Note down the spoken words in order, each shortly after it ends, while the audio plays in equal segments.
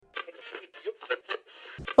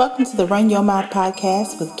Welcome to the Run Your Mouth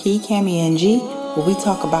podcast with Key, Cammy, and G, where we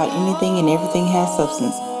talk about anything and everything has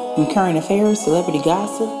substance, from current affairs, celebrity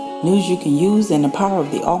gossip, news you can use, and the power of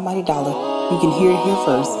the almighty dollar. You can hear it here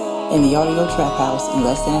first in the Audio Trap House in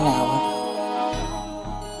less than an hour.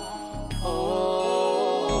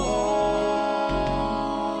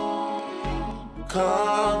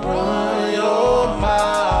 Come run your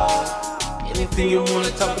mouth. Anything you wanna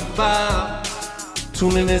talk about,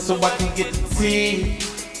 tuning in so I can get the tea.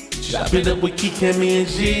 Chop it up with Key, Cammy, and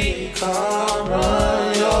G. Come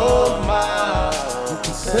run your mouth. You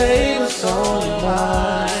can save us on your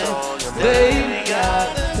mind. Stay